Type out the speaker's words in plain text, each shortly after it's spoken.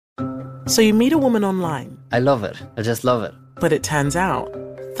So you meet a woman online. I love it. I just love it. But it turns out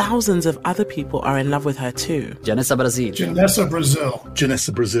thousands of other people are in love with her too. Janessa Brazil. Janessa Brazil.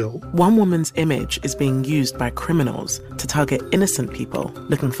 Janessa Brazil. One woman's image is being used by criminals to target innocent people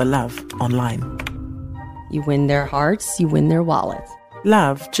looking for love online. You win their hearts, you win their wallets.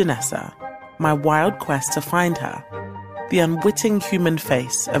 Love, Janessa. My wild quest to find her. The unwitting human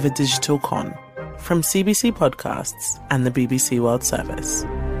face of a digital con. From CBC Podcasts and the BBC World Service.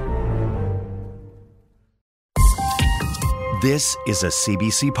 This is a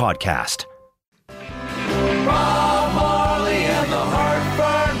CBC podcast. Bob Marley and the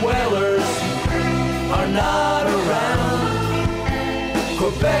Hartford Whalers are not around.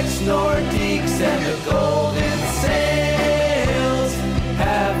 Quebec's Nordiques and the Golden Sails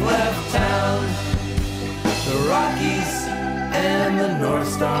have left town. The Rockies and the North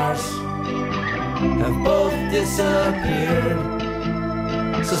Stars have both disappeared.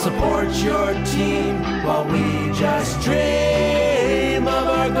 So support your team while we just dream of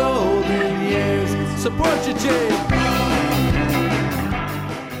our golden years. Support your team.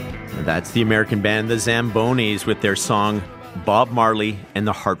 That's the American band the Zambonis with their song Bob Marley and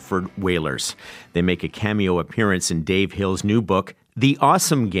the Hartford Whalers. They make a cameo appearance in Dave Hill's new book, The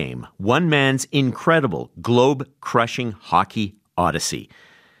Awesome Game, One Man's Incredible Globe-Crushing Hockey Odyssey.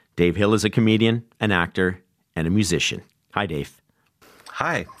 Dave Hill is a comedian, an actor, and a musician. Hi, Dave.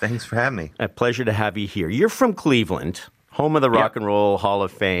 Hi, thanks for having me. A pleasure to have you here. You're from Cleveland, home of the Rock and Roll Hall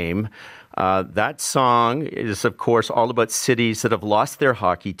of Fame. That song is, of course, all about cities that have lost their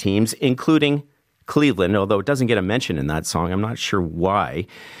hockey teams, including Cleveland, although it doesn't get a mention in that song. I'm not sure why.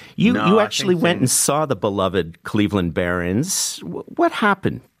 You actually went and saw the beloved Cleveland Barons. What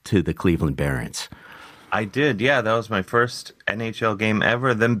happened to the Cleveland Barons? I did, yeah. That was my first NHL game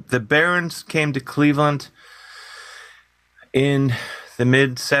ever. The Barons came to Cleveland in the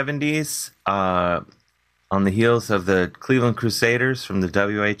mid-'70s on the heels of the Cleveland Crusaders from the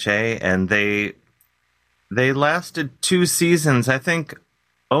WHA, and they lasted 2 seasons, I think,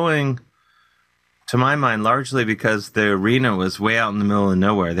 owing, to my mind, largely because the arena was way out in the middle of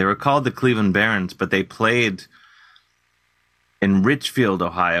nowhere. They were called the Cleveland Barons, but they played in Richfield,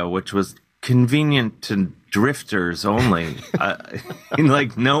 Ohio, which was convenient to drifters only.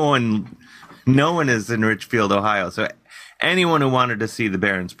 Like no one is in Richfield, Ohio, so anyone who wanted to see the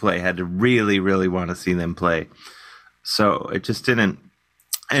Barons play had to really, really want to see them play. So it just didn't.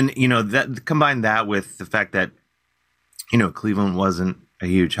 And, that combine that with the fact that, Cleveland wasn't a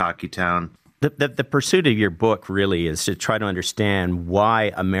huge hockey town. The pursuit of your book really is to try to understand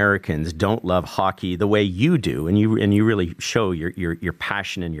why Americans don't love hockey the way you do, and you really show your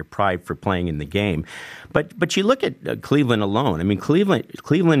passion and your pride for playing in the game. But you look at Cleveland alone. I mean,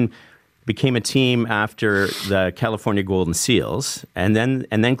 Cleveland became a team after the California Golden Seals, and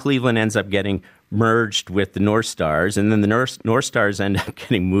then Cleveland ends up getting merged with the North Stars, and then the North Stars end up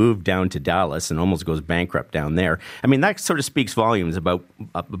getting moved down to Dallas and almost goes bankrupt down there. I mean, that sort of speaks volumes about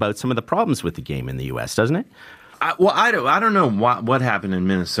some of the problems with the game in the U.S., doesn't it? I don't know what happened in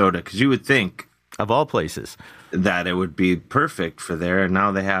Minnesota, because you would think, of all places, that it would be perfect for there, and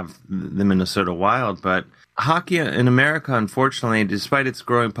now they have the Minnesota Wild, but hockey in America, unfortunately, despite its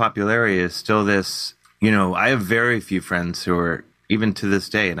growing popularity, is still this, I have very few friends who are, even to this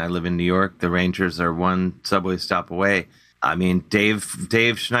day, and I live in New York, the Rangers are one subway stop away. I mean, Dave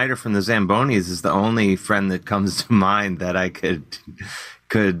Schneider from the Zambonis is the only friend that comes to mind that I could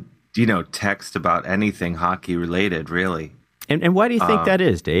text about anything hockey related, really. And why do you think that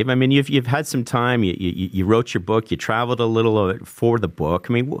is, Dave? I mean, you've had some time. You wrote your book. You traveled a little for the book.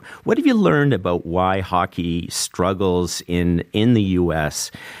 I mean, what have you learned about why hockey struggles in the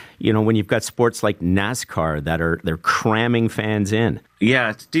U.S.? When you've got sports like NASCAR they're cramming fans in. Yeah,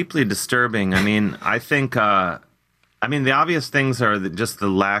 it's deeply disturbing. I mean, I think the obvious things are just the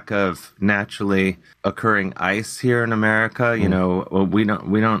lack of naturally occurring ice here in America. We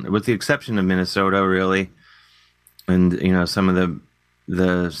don't, with the exception of Minnesota, really. And, some of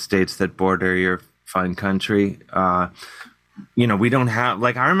the states that border your fine country, we don't have,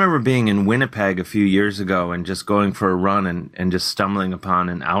 I remember being in Winnipeg a few years ago and just going for a run and just stumbling upon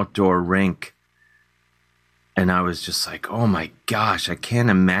an outdoor rink. And I was just like, oh my gosh, I can't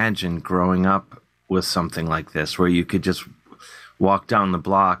imagine growing up with something like this where you could just walk down the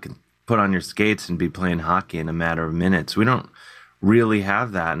block and put on your skates and be playing hockey in a matter of minutes. We don't really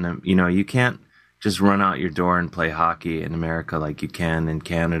have that. And, you can't just run out your door and play hockey in America like you can in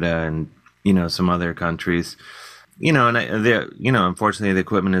Canada and, some other countries. Unfortunately, the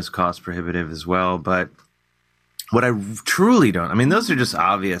equipment is cost prohibitive as well. But what I truly don't, those are just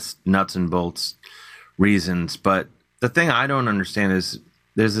obvious nuts and bolts reasons. But the thing I don't understand is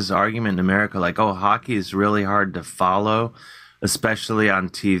there's this argument in America like, oh, hockey is really hard to follow, especially on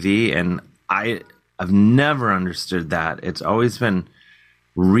TV. And I've never understood that. It's always been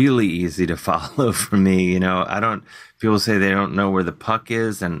really easy to follow for me. People say they don't know where the puck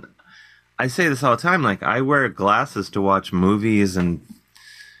is. And I say this all the time. Like, I wear glasses to watch movies and,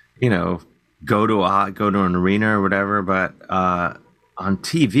 go to an arena or whatever. But on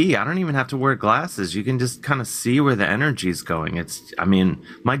TV, I don't even have to wear glasses. You can just kind of see where the energy is going.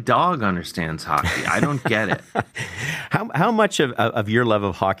 My dog understands hockey. I don't get it. How much of your love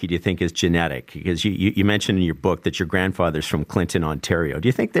of hockey do you think is genetic? Because you mentioned in your book that your grandfather's from Clinton, Ontario. Do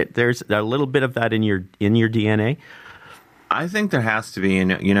you think that there's a little bit of that in your DNA? I think there has to be.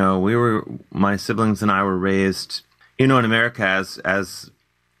 My siblings and I were raised, in America as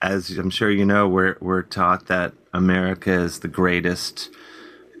I'm sure we're taught that America is the greatest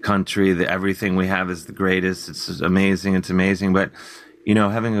country, that everything we have is the greatest. It's amazing. But,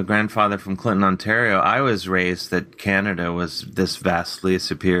 having a grandfather from Clinton, Ontario, I was raised that Canada was this vastly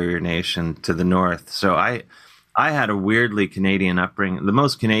superior nation to the north. So I had a weirdly Canadian upbringing, the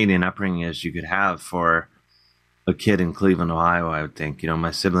most Canadian upbringing as you could have for a kid in Cleveland, Ohio, I would think.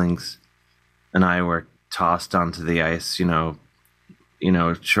 My siblings and I were tossed onto the ice,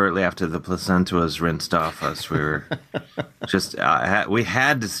 shortly after the placenta was rinsed off us. We were just, we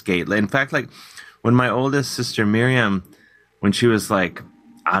had to skate. In fact, like when my oldest sister Miriam, when she was like,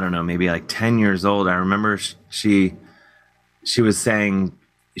 I don't know, maybe like 10 years old, I remember she was saying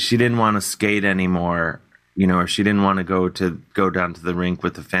she didn't want to skate anymore, or she didn't want to go down to the rink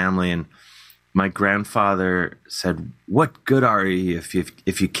with the family. And my grandfather said, "What good are you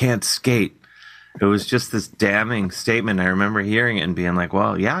if you can't skate?" It was just this damning statement. I remember hearing it and being like,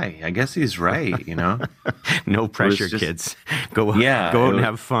 well, yeah, I guess he's right, No pressure, kids. Go out and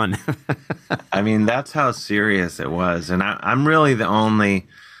have fun. That's how serious it was. And I'm really the only...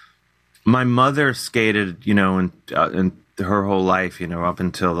 My mother skated, in her whole life, up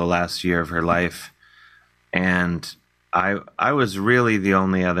until the last year of her life. And I was really the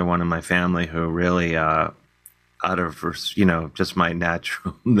only other one in my family who really... out of, just my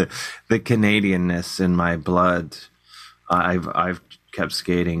natural, the Canadianness in my blood, I've kept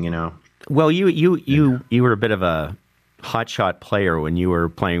skating, Well, you were a bit of a hotshot player when you were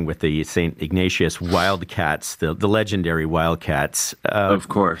playing with the St. Ignatius Wildcats, the legendary Wildcats. Of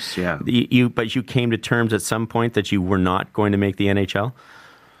course, yeah. But you came to terms at some point that you were not going to make the NHL?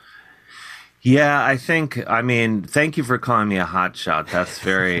 Yeah, thank you for calling me a hotshot. That's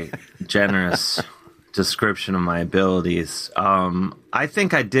very generous description of my abilities. I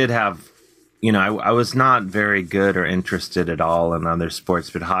think I did have, I was not very good or interested at all in other sports,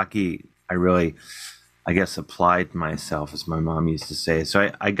 but hockey, I really, I guess, applied myself, as my mom used to say. So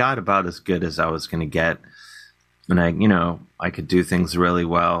I got about as good as I was going to get. And I could do things really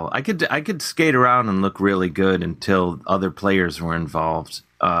well. I could skate around and look really good until other players were involved.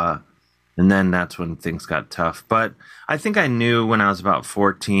 And then that's when things got tough. But I think I knew when I was about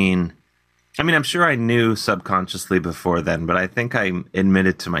 14. I'm sure I knew subconsciously before then, but I think I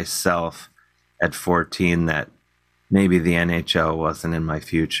admitted to myself at 14 that maybe the NHL wasn't in my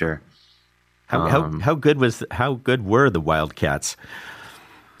future. How good were the Wildcats?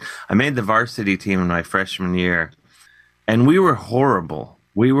 I made the varsity team in my freshman year, and we were horrible.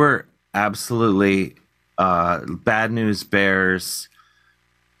 We were absolutely bad news bears.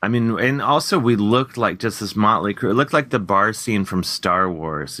 And also we looked like just this motley crew. It looked like the bar scene from Star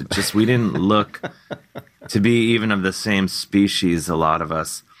Wars. We didn't look to be even of the same species, a lot of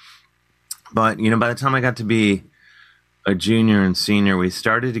us. But, by the time I got to be a junior and senior, we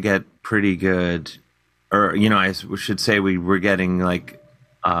started to get pretty good. Or, I should say we were getting like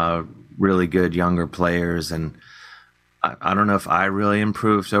really good younger players. And I don't know if I really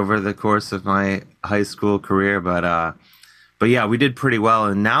improved over the course of my high school career, But yeah, we did pretty well.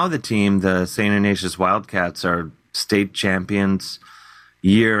 And now the team, the St. Ignatius Wildcats, are state champions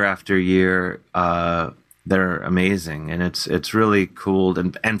year after year. They're amazing. And it's really cool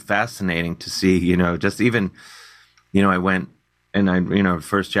and fascinating to see, just even, I went and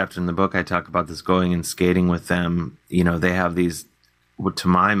first chapter in the book, I talk about this going and skating with them. They have these, to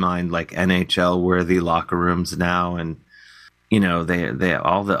my mind, like NHL worthy locker rooms now. And, they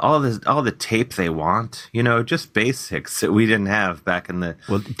all the tape they want, just basics that we didn't have back in the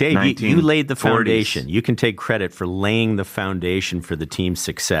Dave, you laid the foundation. You can take credit for laying the foundation for the team's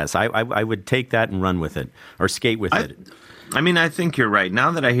success. I would take that and run with it or skate with it. I think you're right.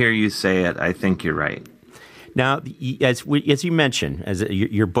 Now that I hear you say it, I think you're right. Now, as you mentioned,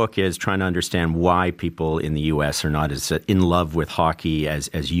 your book is trying to understand why people in the U.S. are not as in love with hockey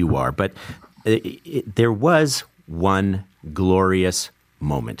as you are. But there was one glorious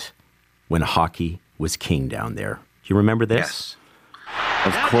moment when hockey was king down there. Do you remember this? Yes.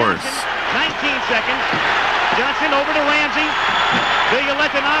 Of course. Johnson, 19 seconds. Johnson over to Ramsey.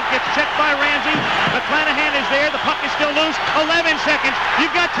 Vilyaletdinov gets checked by Ramsey. McClanahan is there. The puck is still loose. 11 seconds.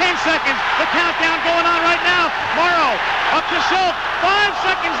 You've got 10 seconds. The countdown going on right now. Morrow up to Schultz. 5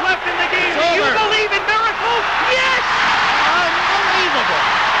 seconds left in the game. Do you believe in miracles? Yes! Unbelievable.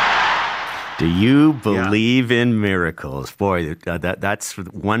 Do you believe in miracles? Boy, that's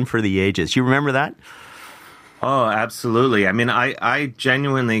one for the ages. You remember that? Oh, absolutely. I mean, I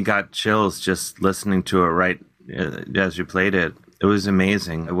genuinely got chills just listening to it right as you played it. It was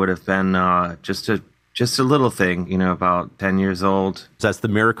amazing. It would have been just a little thing, about 10 years old. That's the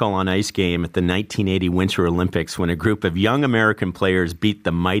Miracle on Ice game at the 1980 Winter Olympics when a group of young American players beat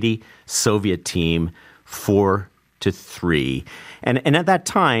the mighty Soviet team 4-3. And at that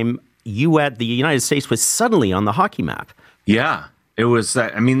time, the United States was suddenly on the hockey map. Yeah, it was.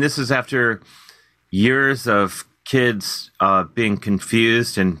 This is after years of kids being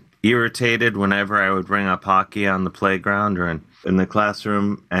confused and irritated whenever I would bring up hockey on the playground or in the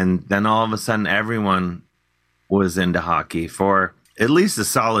classroom. And then all of a sudden, everyone was into hockey for at least a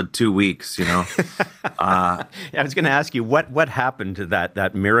solid 2 weeks, I was going to ask you, what happened to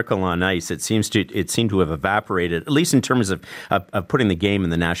that Miracle on Ice? It seemed to have evaporated, at least in terms of putting the game in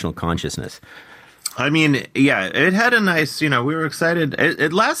the national consciousness. I mean, yeah, it had a nice, we were excited.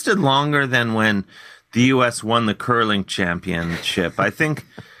 It lasted longer than when the U.S. won the curling championship. I think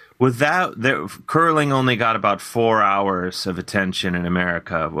with that, curling only got about 4 hours of attention in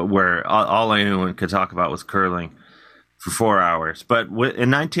America, where all anyone could talk about was curling for 4 hours. But in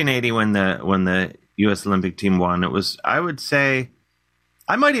 1980, when the U.S. Olympic team won, it was, I would say,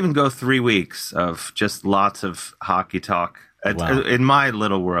 I might even go 3 weeks of just lots of hockey talk in my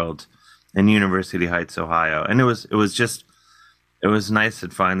little world in University Heights, Ohio. And it was nice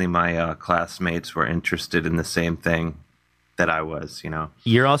that finally my classmates were interested in the same thing that I was,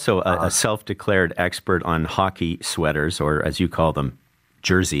 You're also a self-declared expert on hockey sweaters, or as you call them,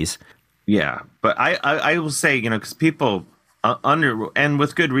 jerseys. Yeah, but I will say, because people and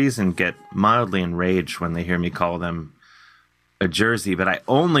with good reason get mildly enraged when they hear me call them a jersey, but I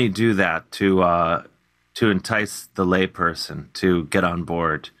only do that to entice the layperson to get on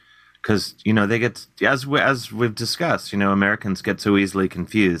board. Because, they get, as we've discussed, Americans get so easily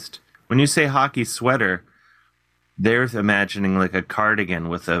confused. When you say hockey sweater, they're imagining like a cardigan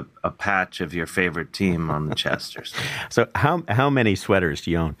with a patch of your favorite team on the chest or something. So how many sweaters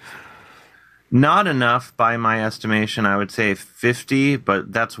do you own? Not enough by my estimation. I would say 50,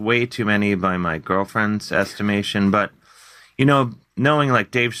 but that's way too many by my girlfriend's estimation. But, knowing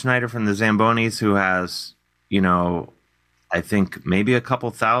like Dave Schneider from the Zambonis, who has, I think maybe a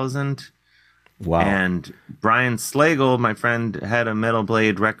couple thousand. Wow. And Brian Slagle, my friend, head of Metal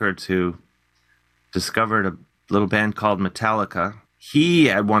Blade Records, who discovered a little band called Metallica. He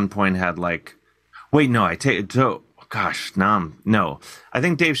at one point had no. I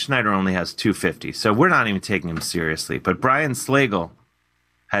think Dave Schneider only has 250, so we're not even taking him seriously. But Brian Slagle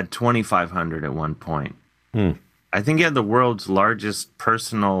had 2,500 at one point. I think he had the world's largest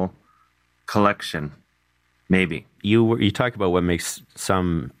personal collection, maybe. You talk about what makes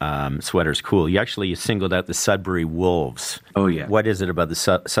some sweaters cool. You singled out the Sudbury Wolves. Oh, yeah. What is it about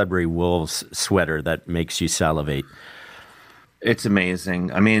the Sudbury Wolves sweater that makes you salivate? It's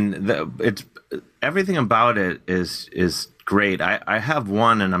amazing. I mean, it's everything about it is great. I have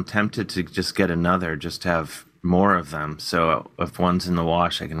one, and I'm tempted to just get another, just to have more of them. So if one's in the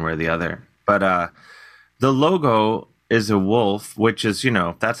wash, I can wear the other. But the logo is a wolf, which is,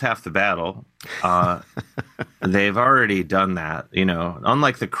 that's half the battle. They've already done that,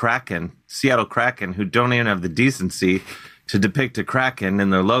 unlike the Kraken, Seattle Kraken, who don't even have the decency to depict a Kraken in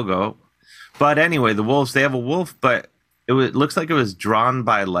their logo. But anyway, the Wolves, they have a wolf, but it looks like it was drawn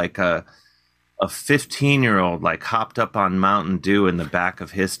by like a 15-year-old, like hopped up on Mountain Dew in the back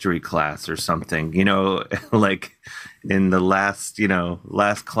of history class or something, like in the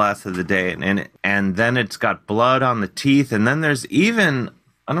last class of the day. And then it's got blood on the teeth. And then there's even,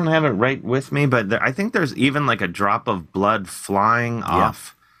 I don't have it right with me, but I think there's even like a drop of blood flying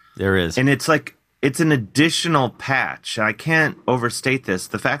off. There is. And it's like, it's an additional patch. I can't overstate this.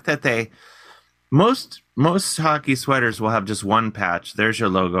 The fact that most hockey sweaters will have just one patch. There's your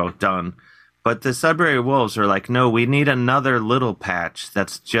logo, done. But the Sudbury Wolves are like, no, we need another little patch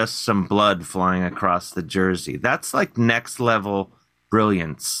that's just some blood flying across the jersey. That's like next level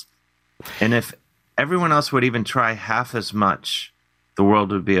brilliance. And if everyone else would even try half as much, the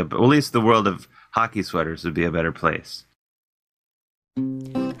world would be, at least the world of hockey sweaters would be a better place.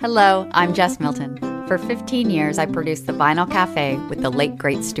 Hello, I'm Jess Milton. For 15 years, I produced The Vinyl Cafe with the late,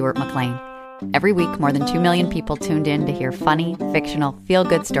 great Stuart McLean. Every week, more than 2 million people tuned in to hear funny, fictional,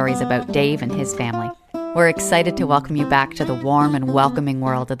 feel-good stories about Dave and his family. We're excited to welcome you back to the warm and welcoming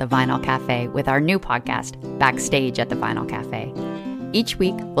world of The Vinyl Cafe with our new podcast, Backstage at The Vinyl Cafe. Each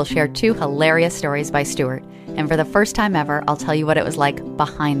week, we'll share 2 hilarious stories by Stuart, and for the first time ever, I'll tell you what it was like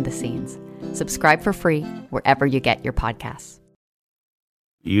behind the scenes. Subscribe for free wherever you get your podcasts.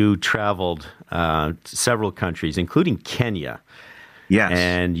 You traveled to several countries, including Kenya. Yes.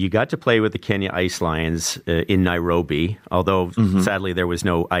 And you got to play with the Kenya Ice Lions in Nairobi, although sadly there was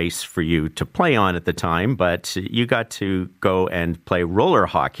no ice for you to play on at the time, but you got to go and play roller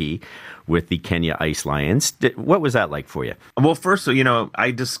hockey with the Kenya Ice Lions. What was that like for you? Well, first,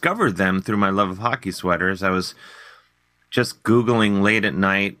 I discovered them through my love of hockey sweaters. I was just Googling late at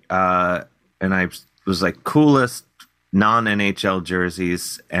night, and I was like, coolest non-NHL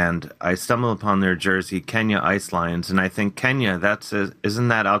jerseys, and I stumbled upon their jersey, Kenya Ice Lions, and I think Kenya, isn't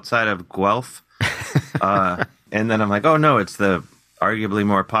that outside of Guelph? And then I'm like, oh no, it's the arguably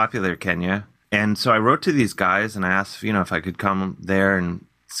more popular Kenya. And so I wrote to these guys and I asked, if I could come there and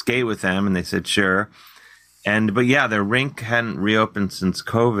skate with them, and they said sure. But yeah, their rink hadn't reopened since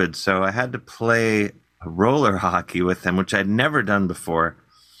COVID, so I had to play roller hockey with them, which I'd never done before.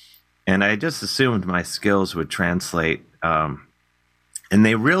 And I just assumed my skills would translate. And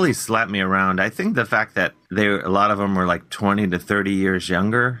they really slapped me around. I think the fact that a lot of them were like 20 to 30 years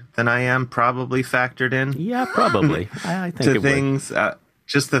younger than I am probably factored in. Yeah, probably. I think to things.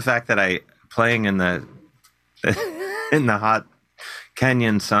 Just the fact that playing in the in the hot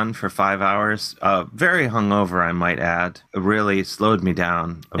Kenyan sun for 5 hours, very hungover, I might add, really slowed me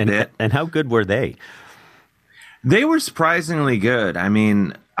down a bit. And how good were they? They were surprisingly good. I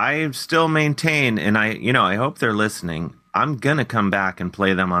mean, I still maintain, and I hope they're listening, I'm going to come back and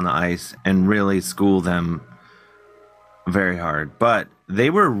play them on the ice and really school them very hard. But they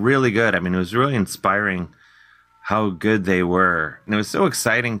were really good. I mean, it was really inspiring how good they were. And it was so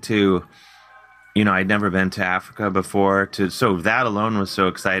exciting to, I'd never been to Africa before, so that alone was so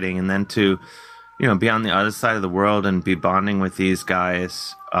exciting. And then to, be on the other side of the world and be bonding with these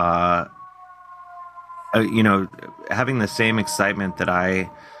guys, having the same excitement that I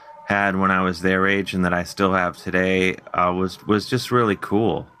had when I was their age and that I still have today was just really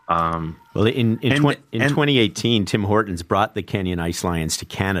cool. Well, in 2018, Tim Hortons brought the Kenyan Ice Lions to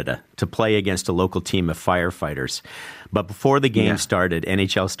Canada to play against a local team of firefighters. But before the game started,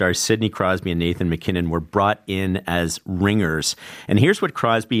 NHL stars Sidney Crosby and Nathan MacKinnon were brought in as ringers. And here's what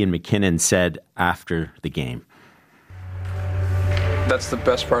Crosby and MacKinnon said after the game. That's the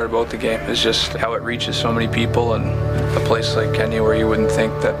best part about the game, is just how it reaches so many people, and a place like Kenya where you wouldn't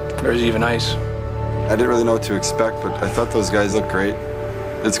think that there's even ice. I didn't really know what to expect, but I thought those guys looked great.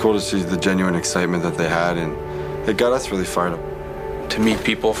 It's cool to see the genuine excitement that they had, and it got us really fired up. To meet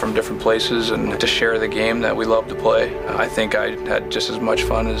people from different places and to share the game that we love to play, I think I had just as much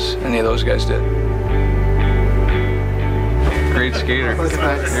fun as any of those guys did. Great skater.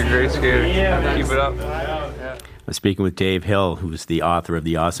 You're a great skater. Keep it up. I'm speaking with Dave Hill, who's the author of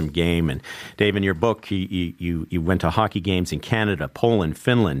The Awesome Game. And Dave, in your book, you went to hockey games in Canada, Poland,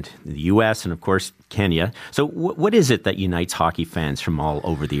 Finland, the U.S., and of course, Kenya. So what is it that unites hockey fans from all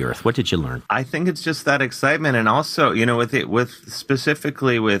over the earth? What did you learn? I think it's just that excitement. And also,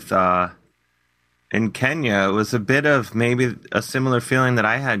 specifically in Kenya, it was a bit of maybe a similar feeling that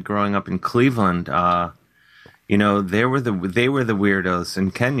I had growing up in Cleveland. They were the weirdos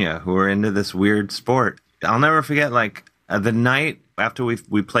in Kenya who were into this weird sport. I'll never forget, the night after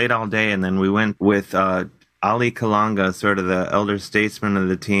we played all day, and then we went with Ali Kalanga, sort of the elder statesman of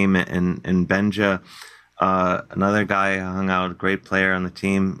the team, and Benja, another guy who hung out, a great player on the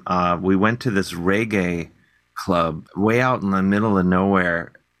team. We went to this reggae club way out in the middle of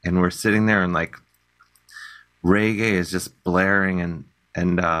nowhere, and we're sitting there, and reggae is just blaring,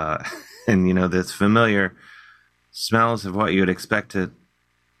 and this familiar smells of what you would expect to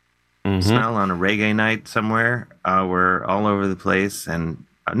smell on a reggae night somewhere. We're all over the place, and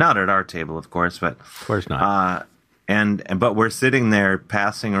not at our table, of course, but of course not. But we're sitting there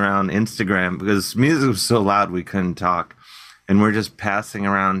passing around Instagram because music was so loud we couldn't talk, and we're just passing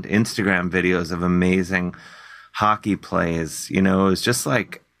around Instagram videos of amazing hockey plays. It was just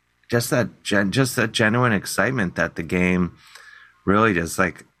that genuine excitement that the game really just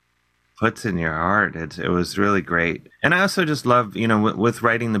puts in your heart. It was really great. And I also just love, with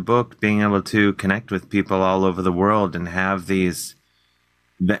writing the book, being able to connect with people all over the world and have these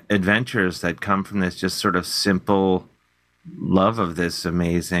adventures that come from this just sort of simple love of this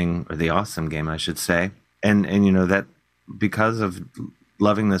amazing, or the awesome game, I should say. And that because of,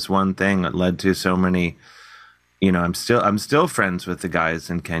 loving this one thing that led to so many. I'm still friends with the guys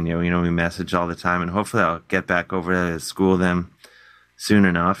in Kenya. We message all the time, and hopefully I'll get back over to school them soon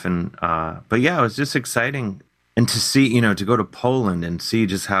enough. And but yeah, it was just exciting, and to see, to go to Poland and see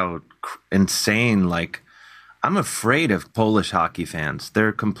just how insane. Like, I'm afraid of Polish hockey fans.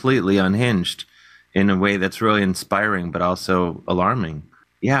 They're completely unhinged in a way that's really inspiring, but also alarming.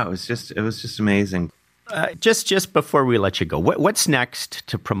 Yeah, it was just amazing. Just before we let you go, what's next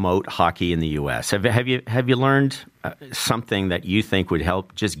to promote hockey in the U.S.? Have you learned something that you think would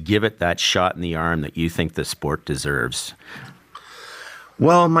help just give it that shot in the arm that you think the sport deserves?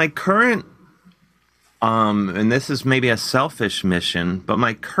 Well, my current, and this is maybe a selfish mission, but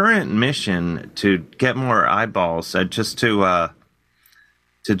my current mission to get more eyeballs, just to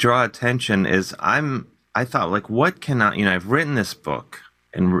draw attention, is I thought, like, what can I? I've written this book,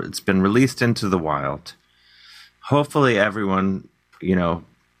 and it's been released into the wild. Hopefully everyone,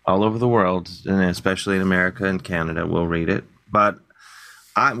 all over the world, and especially in America and Canada, will read it. But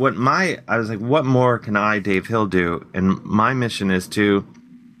I was like, what more can I, Dave Hill, do? And my mission is to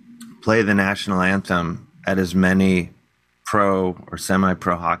play the national anthem at as many pro or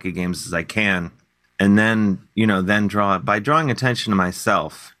semi-pro hockey games as I can. And then, by drawing attention to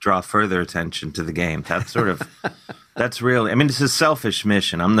myself, draw further attention to the game. That's that's really, it's a selfish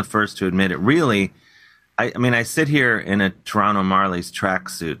mission. I'm the first to admit it. Really, I sit here in a Toronto Marlies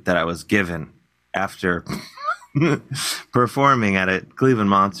tracksuit that I was given after performing at a Cleveland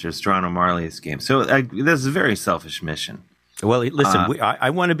Monsters Toronto Marlies game. So this is a very selfish mission. Well, listen,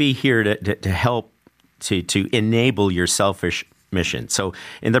 I want to be here to help to enable your selfish mission. So,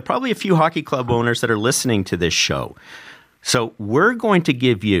 and there are probably a few hockey club owners that are listening to this show. So we're going to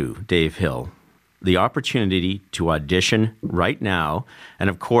give you, Dave Hill, the opportunity to audition right now. And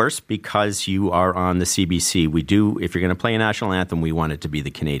of course, because you are on the CBC, if you're going to play a national anthem, we want it to be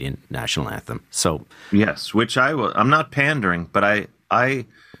the Canadian national anthem. So yes, which I will. I'm not pandering, but I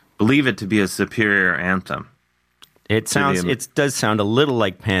believe it to be a superior anthem. It does sound a little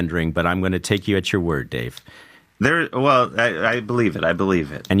like pandering, but I'm going to take you at your word, Dave. I believe it. I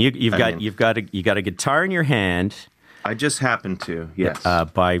believe it. And you've got a guitar in your hand. I just happen to, yes.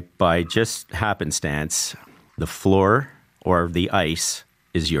 By just happenstance, the floor or the ice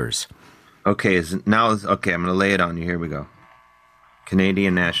is yours. Okay, I'm going to lay it on you. Here we go.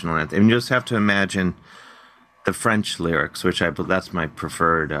 Canadian national anthem. And you just have to imagine the French lyrics, which that's my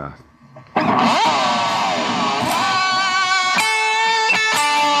preferred.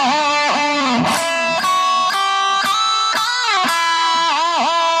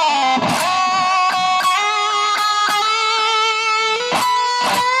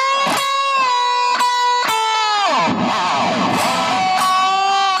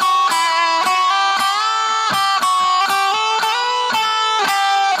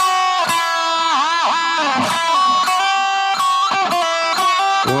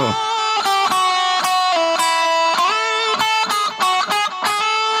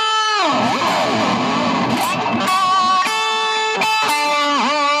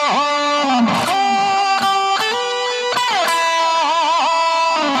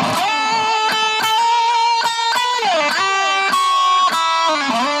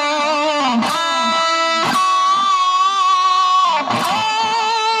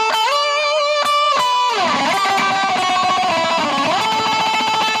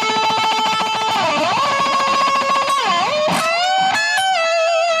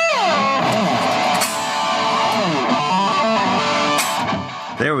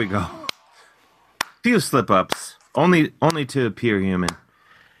 There we go. Few slip-ups, only to appear human.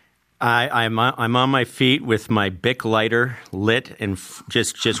 I'm on my feet with my Bic lighter lit and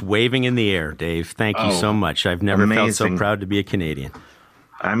just waving in the air, Dave. Thank you so much. I've never felt so proud to be a Canadian.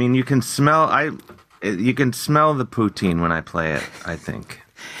 You can smell the poutine when I play it, I think.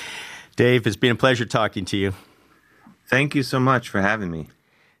 Dave, it's been a pleasure talking to you. Thank you so much for having me.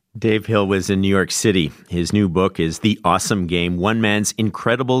 Dave Hill was in New York City. His new book is The Awesome Game, One Man's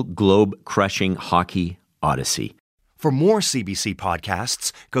Incredible Globe-Crushing Hockey Odyssey. For more CBC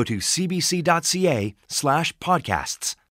podcasts, go to cbc.ca/podcasts.